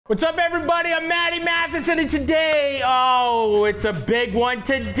What's up, everybody? I'm Matty Matheson, and today, oh, it's a big one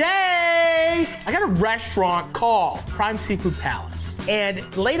today. I got a restaurant called Prime Seafood Palace.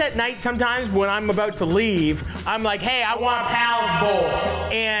 And late at night, sometimes when I'm about to leave, I'm like, hey, I want a Palace bowl.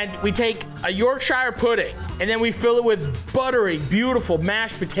 And we take a Yorkshire pudding, and then we fill it with buttery, beautiful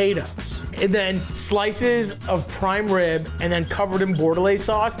mashed potatoes. And then slices of prime rib, and then covered in Bordelaise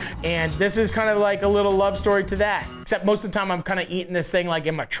sauce. And this is kind of like a little love story to that. Except most of the time I'm kind of eating this thing like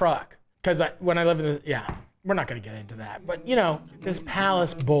in my truck. Because when I live in the, yeah, we're not gonna get into that. But you know, this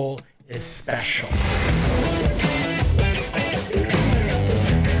Palace bowl is special.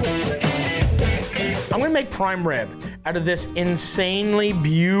 I'm gonna make prime rib out of this insanely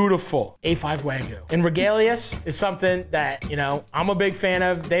beautiful A5 Wagyu. And Regaliis is something that, you know, I'm a big fan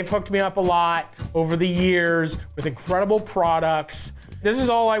of. They've hooked me up a lot over the years with incredible products. This is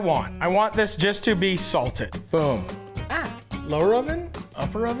all I want. I want this just to be salted. Boom. Lower oven,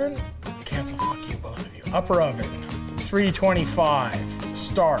 upper oven. Cancel, fuck you, both of you. Upper oven, 325,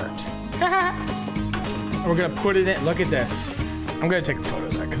 start. And we're gonna put it in, look at this. I'm gonna take a photo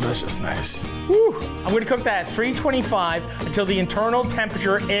of that because that's just nice. Woo. I'm gonna cook that at 325 until the internal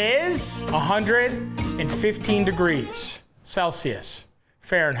temperature is 115 degrees Celsius,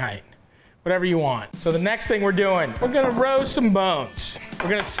 Fahrenheit, whatever you want. So the next thing we're doing, we're gonna roast some bones. We're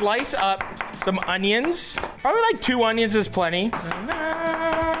gonna slice up some onions. Probably like 2 onions is plenty.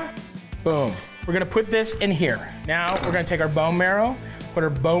 Boom. We're gonna put this in here. Now we're gonna take our bone marrow, put our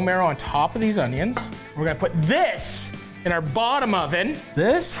bone marrow on top of these onions. We're gonna put this in our bottom oven.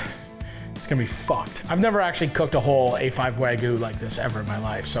 This is gonna be fucked. I've never actually cooked a whole A5 Wagyu like this ever in my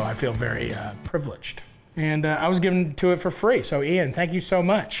life, so I feel very privileged. And I was given to it for free, so Ian, thank you so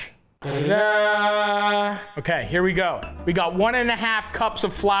much. Ta-da! Okay, here we go. We got 1.5 cups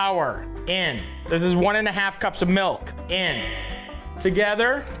of flour in. This is 1.5 cups of milk in.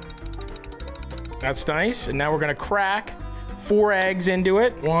 Together, that's nice. And now we're gonna crack 4 eggs into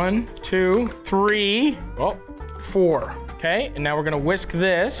it. 1, 2, 3, oh, 4. Okay, and now we're gonna whisk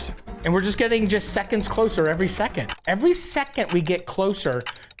this. And we're just getting seconds closer every second. Every second we get closer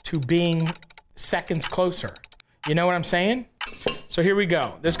to being seconds closer. You know what I'm saying? So here we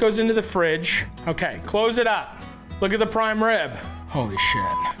go. This goes into the fridge. Okay, close it up. Look at the prime rib. Holy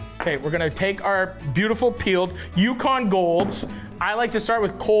shit. Okay, we're gonna take our beautiful peeled Yukon Golds. I like to start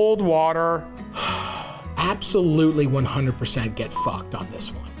with cold water. Absolutely 100% get fucked on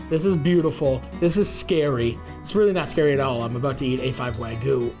this one. This is beautiful. This is scary. It's really not scary at all. I'm about to eat A5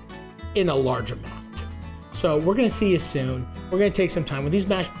 Wagyu in a large amount. So we're gonna see you soon. We're gonna take some time. When these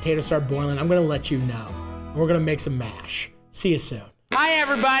mashed potatoes start boiling, I'm gonna let you know. We're gonna make some mash. See you soon. Hi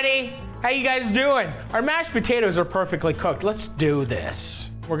everybody, how you guys doing? Our mashed potatoes are perfectly cooked. Let's do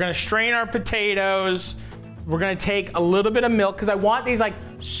this. We're gonna strain our potatoes. We're gonna take a little bit of milk because I want these like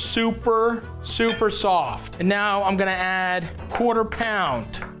super, super soft. And now I'm gonna add 1/4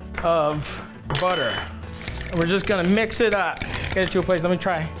 pound of butter. And we're just gonna mix it up. Get it to a place, let me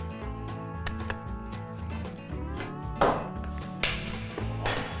try.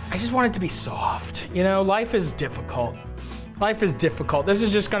 I just want it to be soft. You know, life is difficult. Life is difficult. This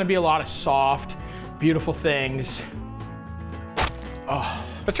is just gonna be a lot of soft, beautiful things. Oh,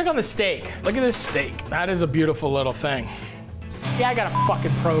 let's check on the steak. Look at this steak. That is a beautiful little thing. Yeah, I got a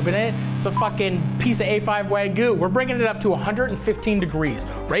fucking probe in it. It's a fucking piece of A5 Wagyu. We're bringing it up to 115 degrees,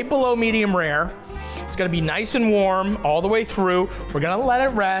 right below medium rare. It's gonna be nice and warm all the way through. We're gonna let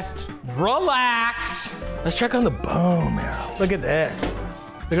it rest, relax. Let's check on the bone marrow. Look at this.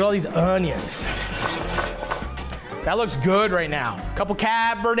 Look at all these onions. That looks good right now. Couple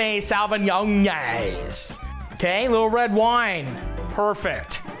Cabernet Sauvignons. Okay, little red wine.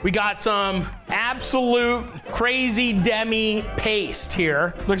 Perfect. We got some absolute crazy demi paste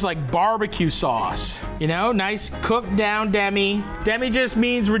here. Looks like barbecue sauce. You know, nice cooked down demi. Demi just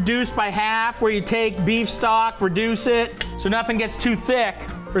means reduced by half, where you take beef stock, reduce it, so nothing gets too thick.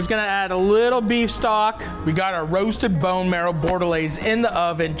 We're just gonna add a little beef stock. We got our roasted bone marrow Bordelaise in the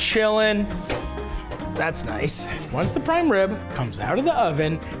oven, chilling. That's nice. Once the prime rib comes out of the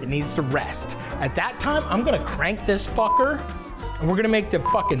oven, it needs to rest. At that time, I'm gonna crank this fucker, and we're gonna make the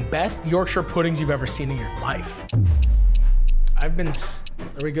fucking best Yorkshire puddings you've ever seen in your life. Are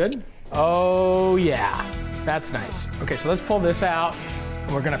we good? Oh yeah, that's nice. Okay, so let's pull this out,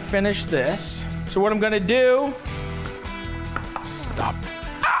 and we're gonna finish this. So what I'm gonna do, stop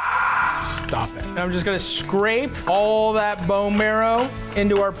it. And I'm just gonna scrape all that bone marrow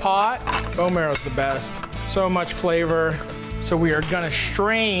into our pot. Bone marrow's the best. So much flavor. So we are gonna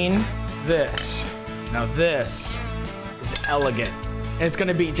strain this. Now this is elegant. And it's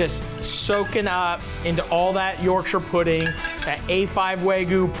gonna be just soaking up into all that Yorkshire pudding. That A5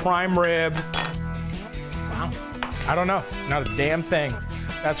 Wagyu prime rib. Wow. I don't know, not a damn thing.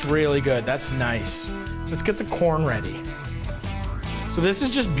 That's really good, that's nice. Let's get the corn ready. So this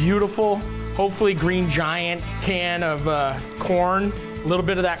is just beautiful, hopefully Green Giant can of corn. A little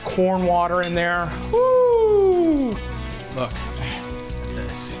bit of that corn water in there. Woo! Look at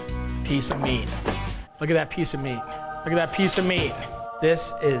this piece of meat. Look at that piece of meat. Look at that piece of meat.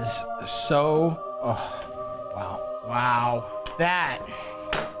 This is so, oh, wow. Wow. That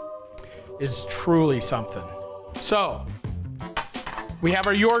is truly something. So, we have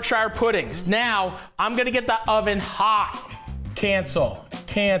our Yorkshire puddings. Now, I'm gonna get the oven hot. Cancel,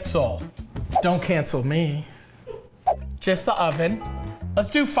 cancel. Don't cancel me. Just the oven. Let's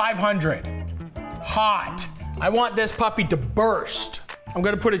do 500. Hot. I want this puppy to burst. I'm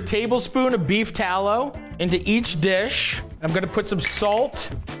gonna put a tablespoon of beef tallow into each dish. I'm gonna put some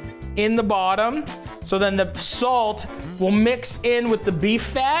salt in the bottom. So then the salt will mix in with the beef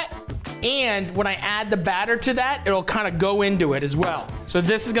fat. And when I add the batter to that, it'll kind of go into it as well. So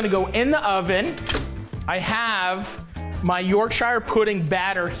this is gonna go in the oven. I have my Yorkshire pudding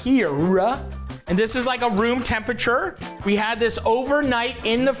batter here. And this is like a room temperature. We had this overnight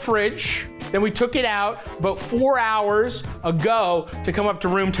in the fridge. Then we took it out about 4 hours ago to come up to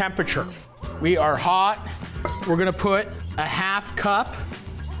room temperature. We are hot. We're gonna put a half cup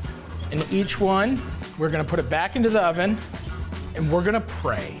in each one. We're gonna put it back into the oven and we're gonna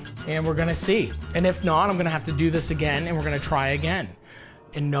pray and we're gonna see. And if not, I'm gonna have to do this again and we're gonna try again.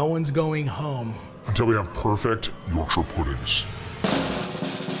 And no one's going home. Until we have perfect Yorkshire puddings.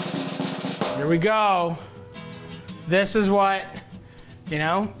 Here we go. This is what, you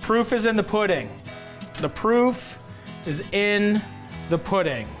know, proof is in the pudding. The proof is in the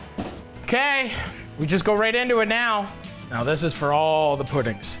pudding. Okay, we just go right into it now. Now this is for all the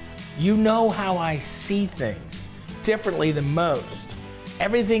puddings. You know how I see things differently than most.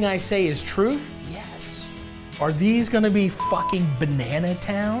 Everything I say is truth? Yes. Are these gonna be fucking Banana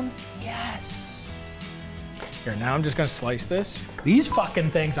Town? Yes. Here, now I'm just gonna slice this. These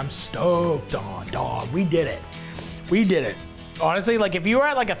fucking things I'm stoked on, dog. We did it. We did it. Honestly, like if you were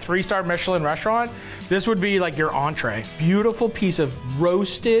at like a 3-star Michelin restaurant, this would be like your entree. Beautiful piece of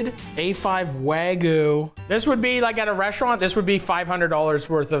roasted A5 Wagyu. This would be like at a restaurant, this would be $500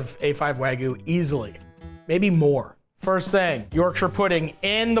 worth of A5 Wagyu easily, maybe more. First thing, Yorkshire pudding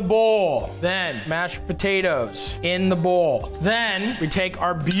in the bowl. Then mashed potatoes in the bowl. Then we take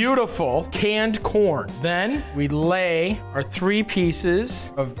our beautiful canned corn. Then we lay our 3 pieces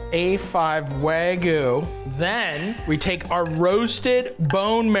of A5 Wagyu. Then we take our roasted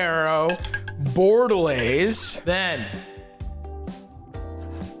bone marrow Bordelaise. Then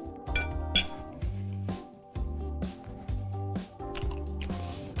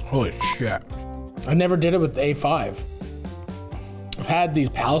holy shit. I never did it with A5. I've had these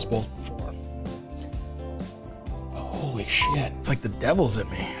Palace Bowls before. Oh, holy shit. It's like the devil's in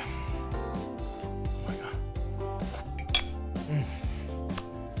me. Oh my God.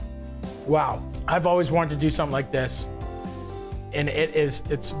 Wow. I've always wanted to do something like this. And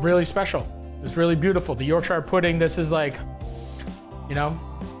it's really special. It's really beautiful. The Yorkshire pudding, this is like, you know,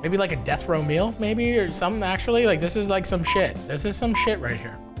 maybe like a death row meal, maybe, or something actually. Like this is like some shit. This is some shit right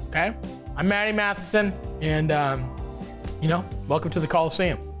here, okay? I'm Matty Matheson, and you know, welcome to the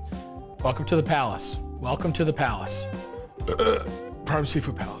Coliseum. Welcome to the Palace. Welcome to the Palace. Prime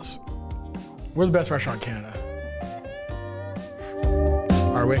Seafood Palace. We're the best restaurant in Canada.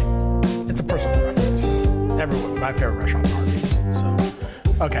 Are we? It's a personal preference. Everyone, my favorite restaurants are these, so.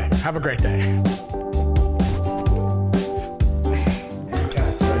 Okay, have a great day.